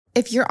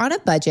If you're on a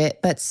budget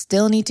but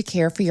still need to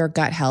care for your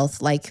gut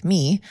health like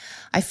me,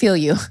 I feel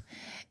you.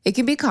 It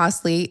can be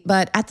costly,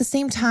 but at the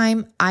same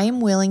time, I am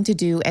willing to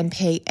do and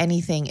pay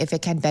anything if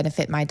it can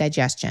benefit my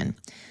digestion.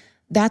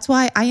 That's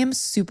why I am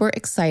super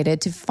excited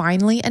to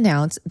finally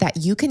announce that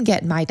you can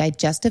get my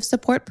digestive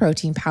support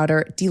protein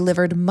powder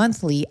delivered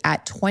monthly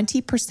at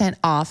 20%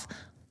 off,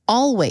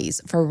 always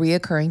for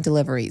reoccurring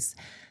deliveries.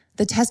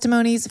 The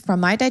testimonies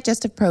from my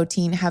digestive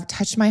protein have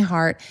touched my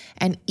heart,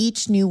 and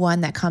each new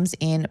one that comes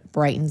in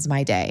brightens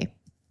my day.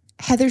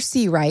 Heather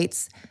C.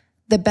 writes,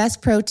 the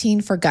best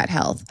protein for gut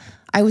health.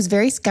 I was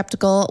very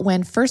skeptical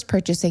when first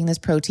purchasing this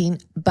protein,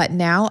 but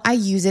now I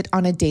use it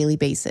on a daily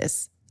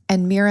basis.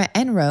 And Mira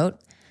N. wrote,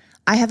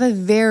 I have a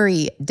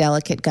very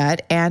delicate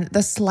gut, and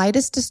the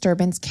slightest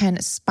disturbance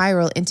can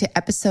spiral into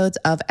episodes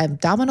of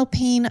abdominal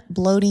pain,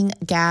 bloating,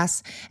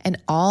 gas,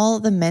 and all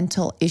the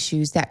mental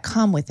issues that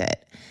come with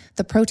it.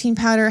 The protein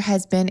powder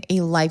has been a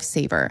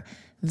lifesaver,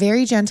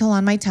 very gentle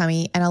on my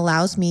tummy, and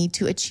allows me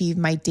to achieve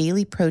my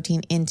daily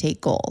protein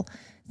intake goal.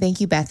 Thank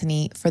you,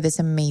 Bethany, for this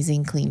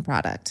amazing clean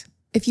product.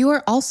 If you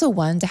are also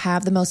one to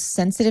have the most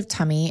sensitive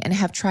tummy and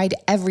have tried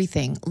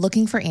everything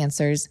looking for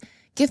answers,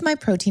 give my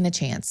protein a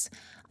chance.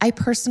 I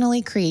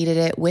personally created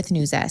it with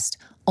Nuzest,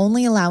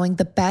 only allowing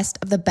the best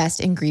of the best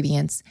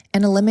ingredients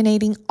and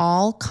eliminating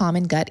all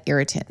common gut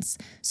irritants.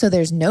 So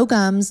there's no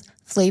gums,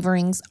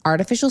 flavorings,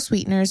 artificial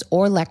sweeteners,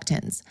 or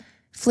lectins.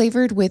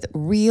 Flavored with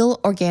real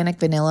organic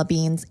vanilla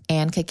beans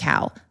and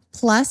cacao,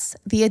 plus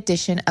the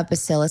addition of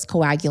Bacillus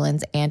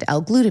coagulans and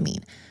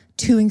L-glutamine.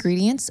 2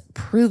 ingredients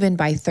proven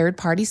by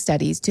third-party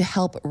studies to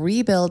help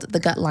rebuild the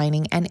gut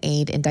lining and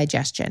aid in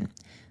digestion.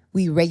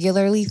 We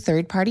regularly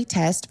third-party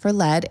test for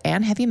lead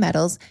and heavy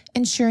metals,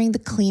 ensuring the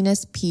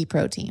cleanest pea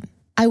protein.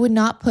 I would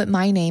not put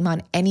my name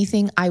on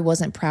anything I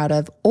wasn't proud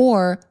of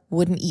or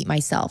wouldn't eat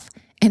myself,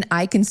 and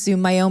I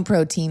consume my own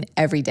protein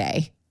every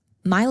day.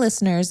 My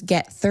listeners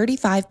get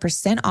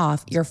 35%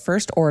 off your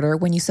first order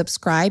when you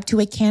subscribe to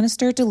a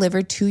canister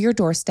delivered to your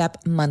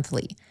doorstep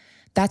monthly.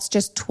 That's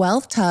just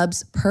 12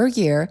 tubs per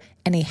year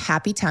and a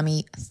happy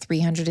tummy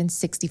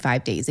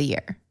 365 days a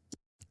year.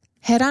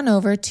 Head on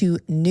over to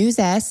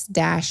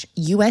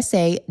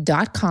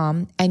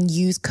newsest-usa.com and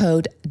use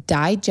code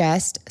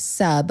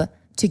DIGESTSUB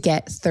to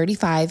get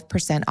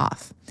 35%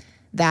 off.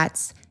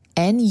 That's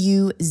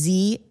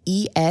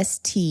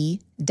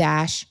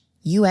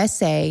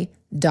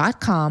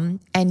nuzest-usa.com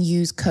and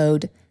use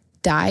code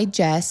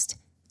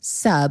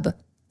DIGESTSUB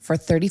for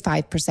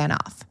 35%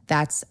 off.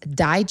 That's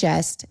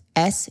DIGEST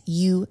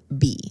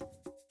SUB.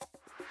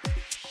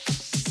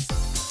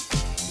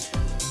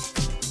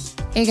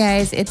 Hey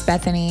guys, it's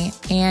Bethany,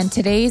 and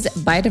today's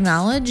bite of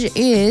knowledge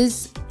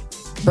is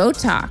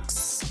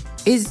Botox.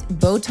 Is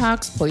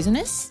Botox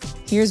poisonous?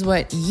 Here's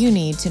what you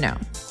need to know.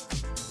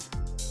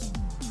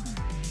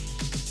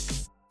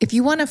 If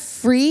you want a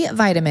free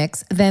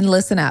Vitamix, then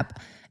listen up.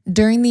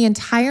 During the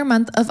entire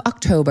month of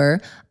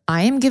October,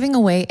 I am giving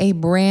away a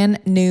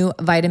brand new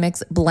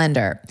Vitamix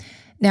blender.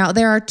 Now,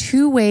 there are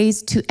 2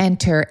 ways to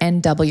enter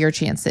and double your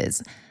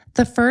chances.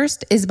 The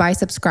first is by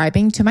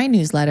subscribing to my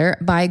newsletter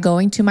by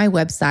going to my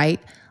website,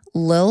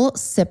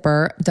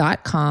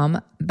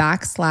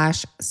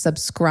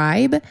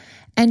 lilsipper.com/subscribe,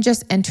 and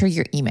just enter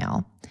your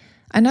email.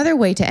 Another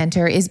way to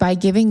enter is by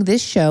giving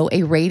this show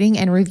a rating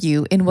and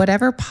review in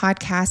whatever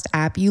podcast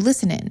app you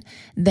listen in,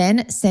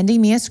 then sending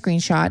me a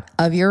screenshot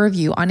of your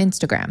review on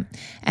Instagram.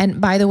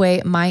 And by the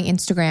way, my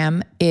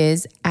Instagram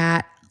is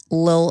at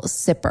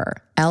lilsipper,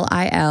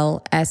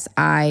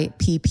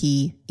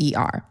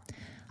 LILSIPPER.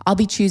 I'll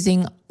be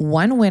choosing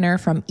one winner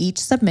from each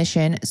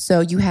submission, so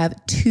you have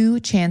 2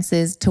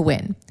 chances to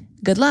win.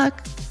 Good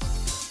luck.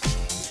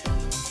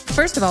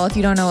 First of all, if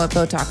you don't know what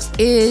Botox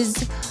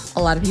is,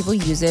 a lot of people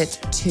use it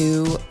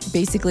to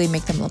basically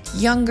make them look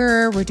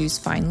younger, reduce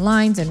fine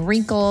lines and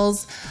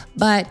wrinkles.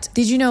 But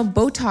did you know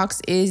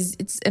Botox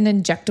it's an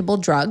injectable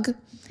drug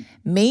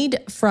made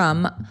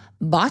from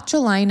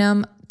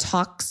botulinum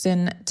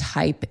toxin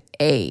type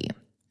A.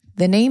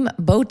 The name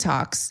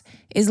Botox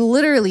is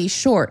literally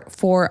short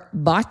for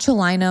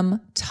botulinum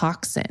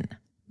toxin.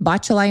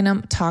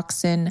 Botulinum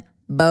toxin,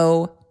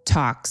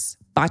 Botox.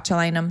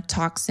 Botulinum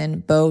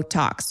toxin,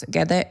 Botox.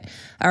 Get it?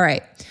 All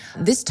right.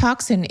 This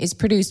toxin is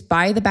produced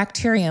by the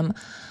bacterium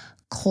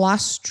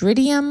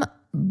Clostridium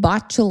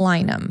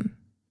botulinum.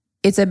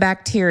 It's a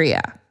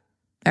bacteria.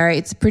 All right.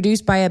 It's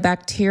produced by a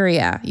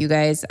bacteria. You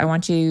guys, I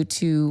want you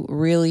to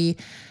really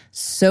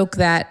soak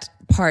that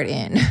part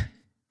in.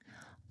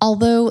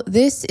 Although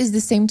this is the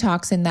same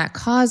toxin that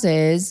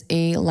causes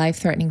a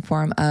life-threatening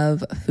form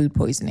of food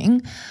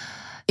poisoning,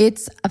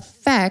 its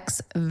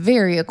effects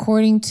vary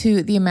according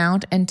to the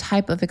amount and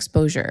type of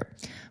exposure.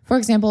 For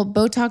example,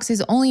 Botox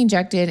is only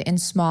injected in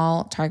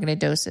small targeted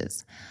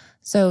doses.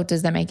 So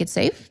does that make it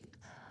safe?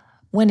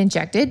 When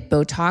injected,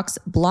 Botox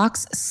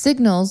blocks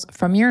signals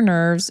from your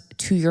nerves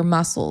to your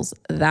muscles.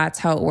 That's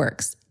how it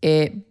works.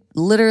 It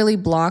literally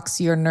blocks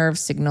your nerve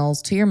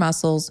signals to your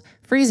muscles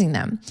freezing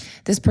them.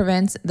 This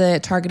prevents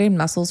the targeted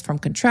muscles from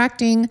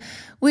contracting,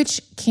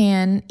 which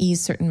can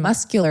ease certain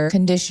muscular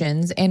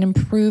conditions and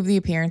improve the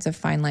appearance of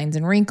fine lines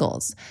and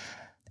wrinkles.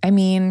 I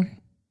mean,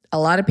 a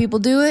lot of people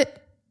do it.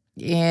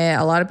 Yeah,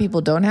 a lot of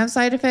people don't have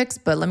side effects,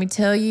 but let me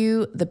tell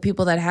you, the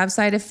people that have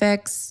side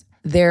effects,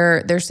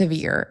 they're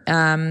severe.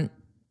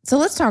 So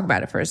let's talk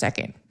about it for a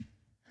second.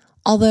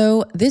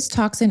 Although this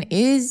toxin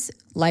is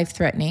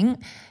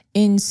life-threatening,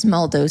 in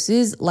small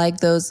doses, like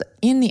those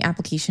in the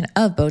application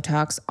of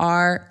Botox,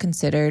 are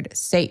considered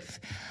safe.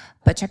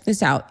 But check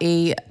this out.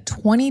 A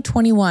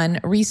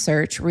 2021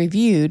 research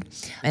reviewed,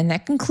 and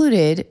that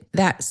concluded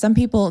that some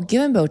people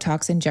given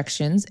Botox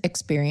injections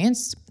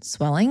experienced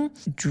swelling,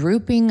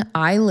 drooping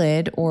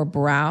eyelid or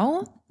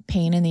brow,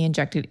 pain in the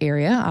injected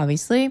area,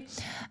 obviously,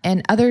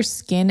 and other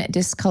skin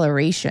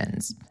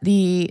discolorations.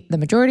 The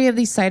majority of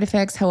these side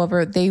effects,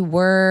 however, they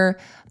were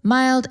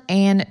mild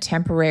and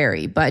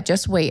temporary. But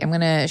just wait, I'm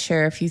going to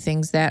share a few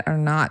things that are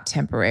not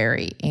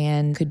temporary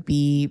and could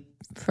be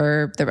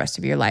for the rest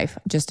of your life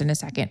just in a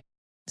second.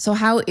 So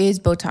how is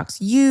Botox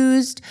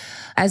used?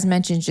 As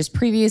mentioned just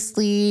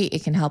previously,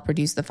 it can help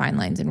reduce the fine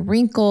lines and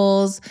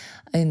wrinkles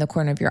in the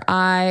corner of your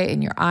eye,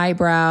 in your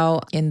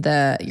eyebrow, in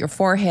your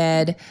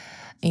forehead,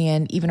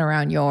 and even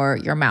around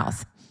your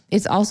mouth.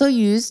 It's also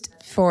used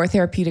for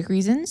therapeutic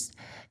reasons.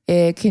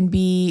 It can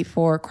be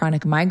for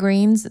chronic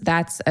migraines.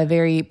 That's a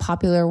very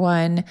popular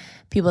one.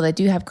 People that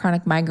do have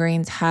chronic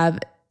migraines have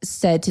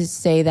said to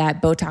say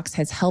that Botox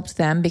has helped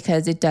them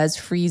because it does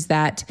freeze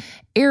that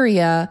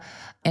area.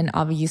 And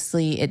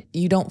obviously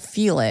you don't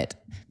feel it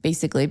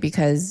basically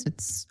because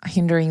it's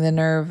hindering the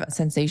nerve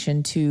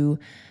sensation to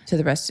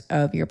the rest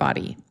of your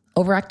body.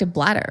 Overactive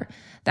bladder.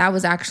 That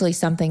was actually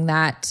something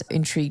that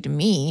intrigued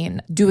me.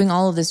 And doing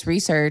all of this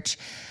research,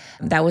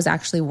 that was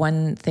actually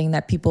one thing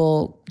that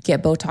people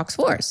get Botox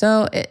for.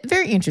 So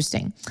very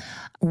interesting.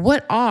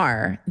 What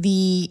are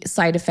the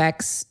side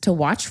effects to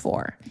watch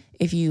for?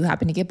 If you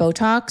happen to get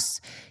Botox,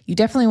 you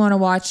definitely want to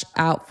watch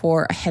out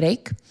for a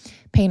headache,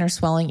 pain or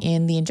swelling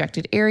in the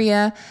injected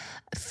area,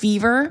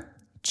 fever,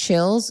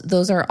 chills.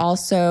 Those are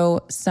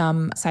also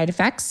some side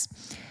effects.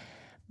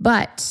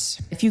 But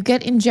if you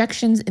get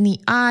injections in the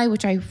eye,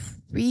 which I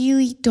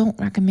really don't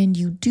recommend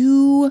you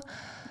do,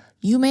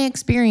 you may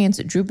experience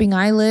drooping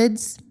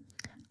eyelids,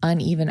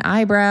 uneven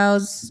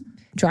eyebrows,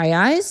 dry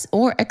eyes,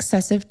 or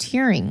excessive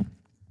tearing.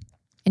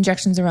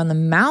 Injections around the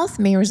mouth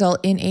may result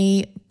in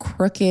a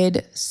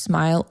crooked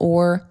smile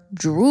or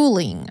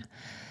drooling.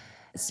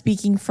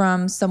 Speaking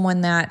from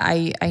someone that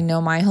I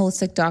know, my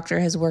holistic doctor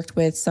has worked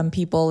with some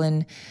people,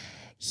 and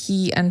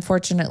he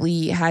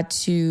unfortunately had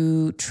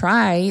to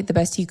try the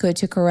best he could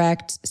to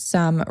correct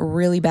some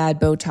really bad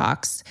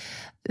Botox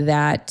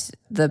that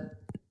the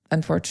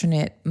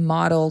unfortunate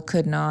model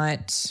could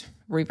not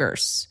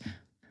reverse.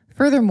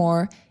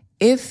 Furthermore,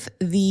 if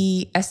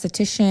the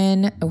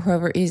esthetician or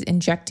whoever is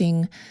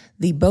injecting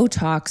the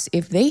Botox,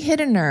 if they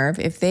hit a nerve,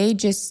 if they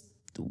just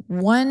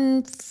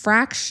one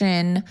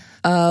fraction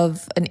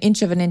of an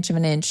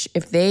inch,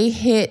 if they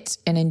hit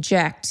and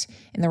inject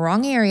in the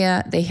wrong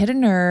area, they hit a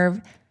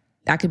nerve,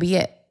 that could be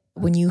it.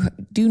 When you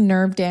do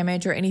nerve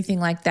damage or anything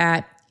like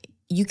that,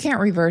 you can't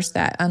reverse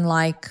that,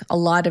 unlike a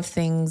lot of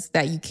things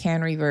that you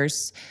can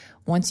reverse.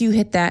 Once you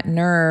hit that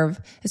nerve,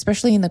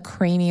 especially in the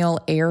cranial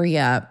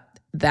area,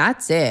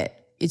 that's it.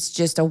 It's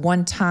just a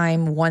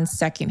one-time, 1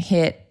 second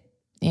hit,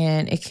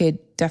 and it could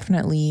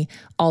definitely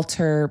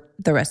alter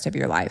the rest of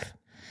your life.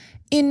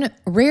 In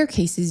rare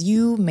cases,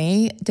 you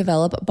may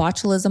develop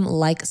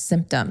botulism-like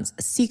symptoms.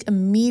 Seek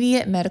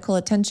immediate medical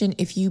attention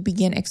if you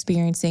begin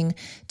experiencing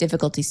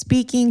difficulty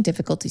speaking,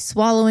 difficulty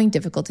swallowing,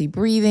 difficulty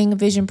breathing,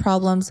 vision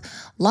problems,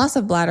 loss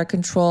of bladder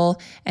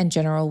control, and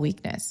general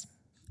weakness.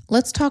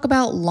 Let's talk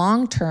about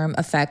long-term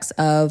effects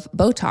of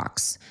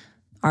Botox.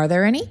 Are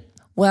there any?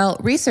 Well,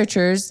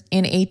 researchers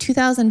in a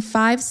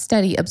 2005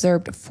 study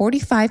observed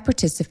 45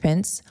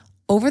 participants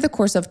over the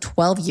course of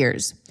 12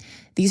 years.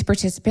 These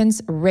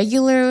participants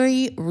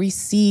regularly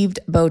received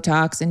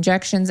Botox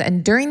injections,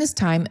 and during this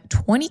time,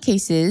 20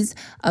 cases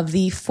of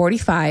the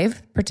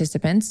 45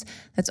 participants,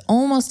 that's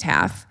almost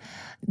half,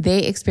 they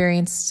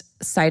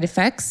experienced side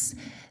effects,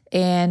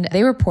 and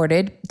they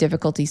reported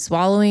difficulty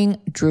swallowing,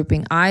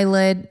 drooping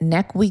eyelid,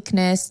 neck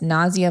weakness,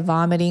 nausea,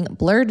 vomiting,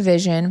 blurred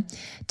vision,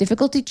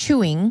 difficulty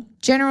chewing,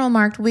 general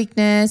marked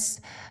weakness,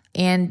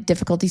 and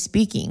difficulty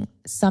speaking,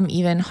 some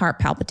even heart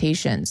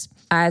palpitations.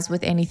 As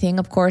with anything,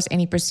 of course,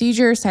 any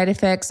procedure, side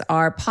effects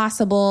are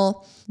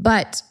possible,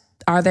 but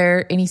are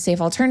there any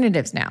safe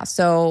alternatives now?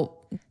 So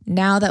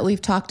now that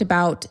we've talked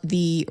about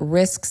the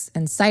risks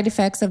and side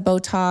effects of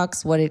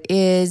Botox, what it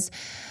is,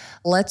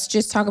 let's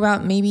just talk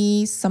about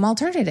maybe some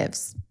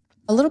alternatives.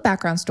 A little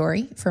background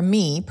story for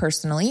me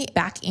personally.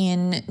 Back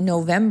in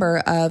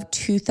November of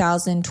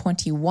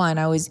 2021,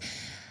 I was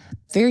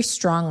very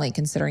strongly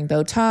considering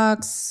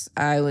Botox.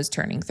 I was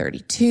turning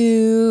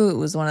 32. It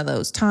was one of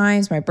those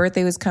times. My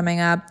birthday was coming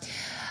up.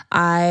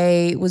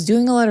 I was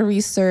doing a lot of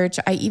research.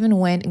 I even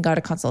went and got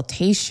a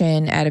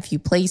consultation at a few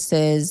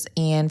places,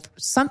 and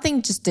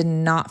something just did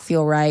not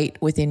feel right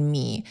within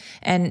me.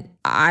 And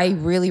I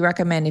really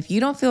recommend, if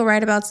you don't feel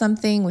right about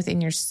something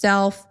within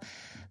yourself,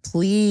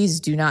 please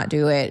do not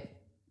do it.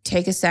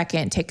 Take a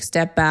second, take a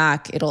step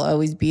back. It'll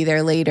always be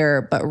there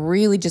later, but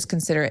really just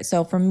consider it.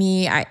 So for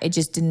me, it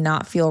just did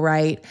not feel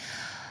right.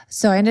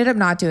 So I ended up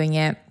not doing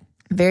it.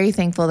 Very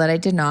thankful that I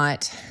did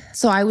not.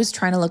 So I was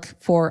trying to look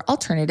for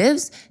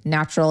alternatives,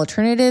 natural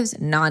alternatives,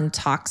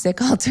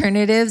 non-toxic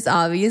alternatives,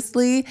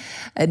 obviously.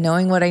 And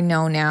knowing what I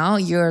know now,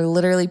 you're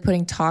literally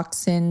putting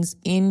toxins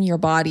in your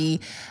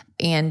body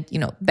and,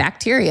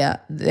 bacteria.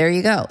 There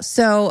you go.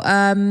 So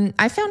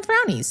I found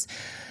Frownies.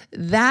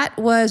 That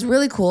was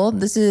really cool.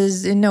 This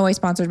is in no way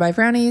sponsored by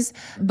Frownies,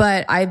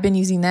 but I've been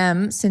using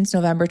them since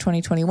November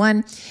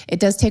 2021.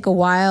 It does take a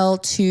while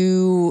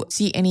to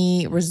see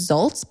any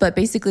results, but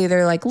basically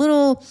they're like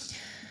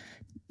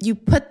you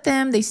put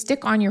them, they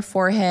stick on your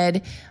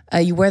forehead,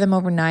 you wear them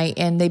overnight,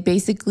 and they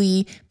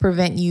basically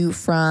prevent you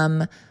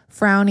from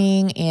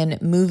frowning and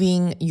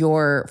moving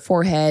your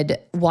forehead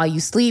while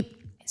you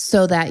sleep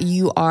so that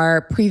you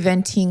are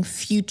preventing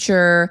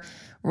future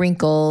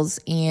wrinkles,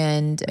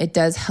 and it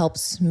does help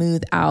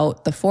smooth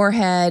out the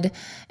forehead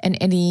and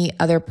any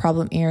other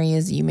problem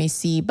areas you may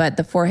see. But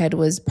the forehead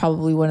was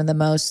probably one of the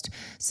most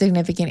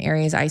significant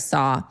areas I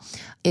saw.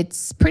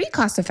 It's pretty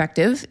cost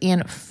effective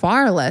and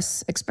far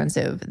less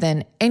expensive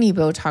than any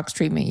Botox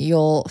treatment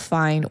you'll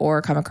find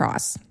or come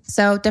across.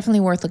 So definitely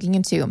worth looking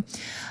into.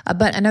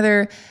 But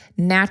another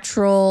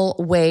natural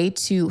way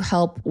to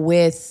help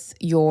with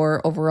your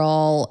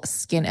overall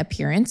skin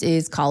appearance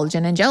is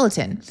collagen and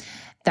gelatin.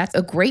 That's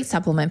a great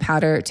supplement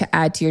powder to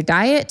add to your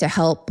diet to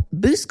help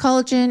boost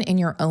collagen in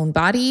your own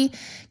body,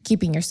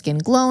 keeping your skin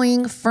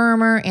glowing,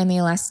 firmer, and the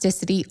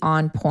elasticity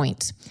on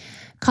point.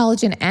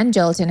 Collagen and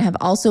gelatin have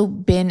also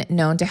been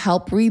known to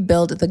help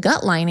rebuild the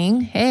gut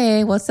lining.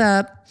 Hey, what's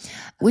up?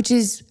 Which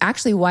is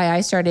actually why I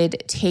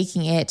started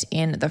taking it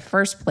in the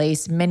first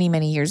place many,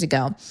 many years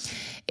ago.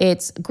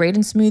 It's great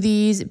in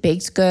smoothies,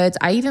 baked goods.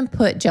 I even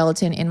put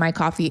gelatin in my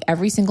coffee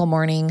every single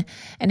morning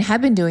and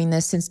have been doing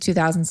this since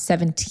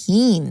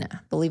 2017,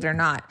 believe it or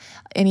not.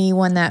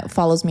 Anyone that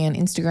follows me on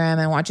Instagram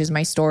and watches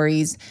my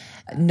stories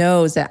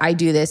knows that I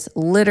do this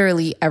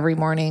literally every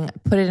morning.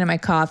 Put it in my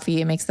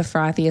coffee. It makes the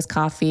frothiest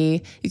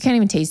coffee. You can't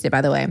even taste it,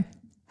 by the way.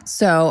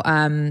 So,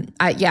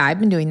 I've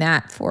been doing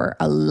that for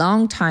a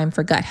long time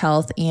for gut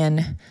health,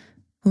 and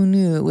who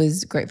knew it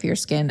was great for your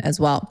skin as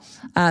well.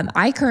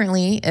 I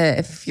currently,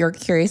 if you're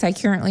curious, I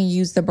currently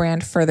use the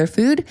brand Further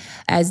Food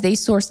as they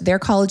source their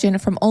collagen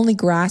from only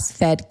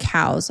grass-fed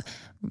cows.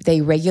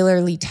 They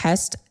regularly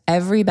test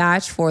every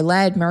batch for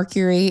lead,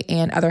 mercury,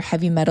 and other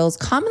heavy metals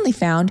commonly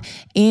found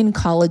in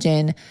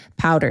collagen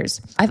powders.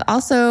 I've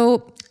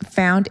also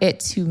found it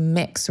to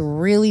mix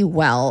really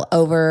well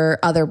over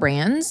other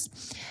brands.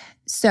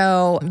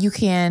 So you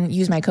can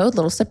use my code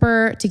Little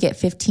Sipper to get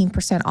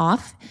 15%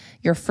 off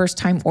your first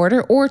time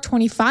order or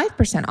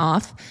 25%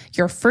 off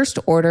your first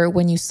order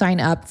when you sign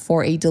up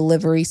for a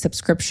delivery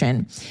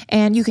subscription.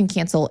 And you can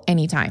cancel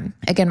anytime.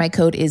 Again, my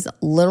code is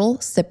Little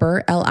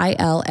Sipper,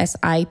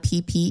 LILSIPPER,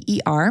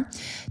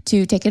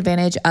 to take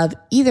advantage of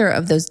either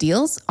of those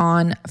deals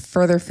on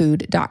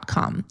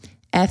furtherfood.com.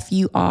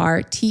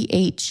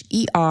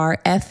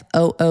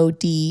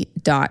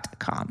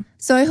 FURTHERFOOD.com.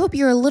 So I hope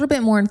you're a little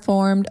bit more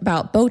informed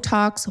about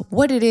Botox,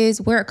 what it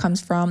is, where it comes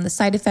from, the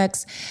side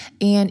effects,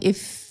 and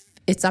if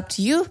it's up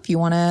to you if you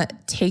want to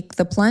take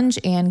the plunge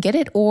and get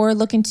it or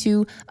look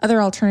into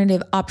other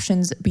alternative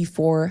options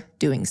before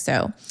doing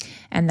so.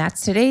 And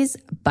that's today's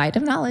Bite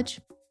of Knowledge.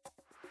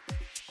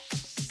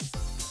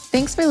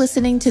 Thanks for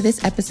listening to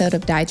this episode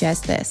of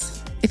Digest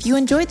This. If you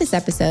enjoyed this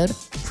episode,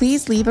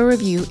 please leave a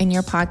review in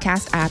your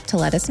podcast app to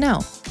let us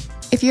know.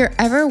 If you're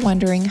ever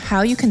wondering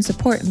how you can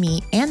support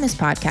me and this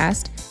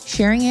podcast,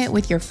 sharing it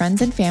with your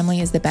friends and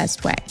family is the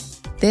best way.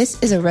 This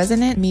is a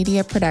Resonant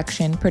Media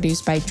production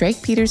produced by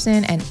Drake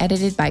Peterson and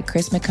edited by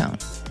Chris McCone.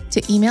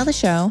 To email the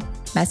show,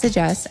 message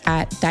us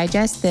at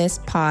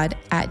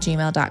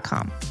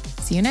digestthispod@gmail.com.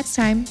 See you next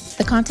time.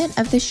 The content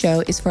of this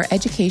show is for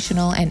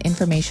educational and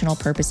informational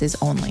purposes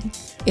only.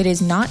 It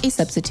is not a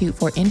substitute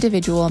for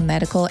individual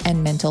medical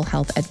and mental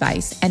health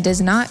advice and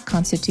does not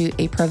constitute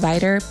a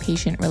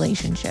provider-patient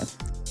relationship.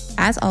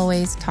 As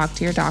always, talk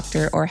to your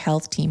doctor or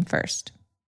health team first.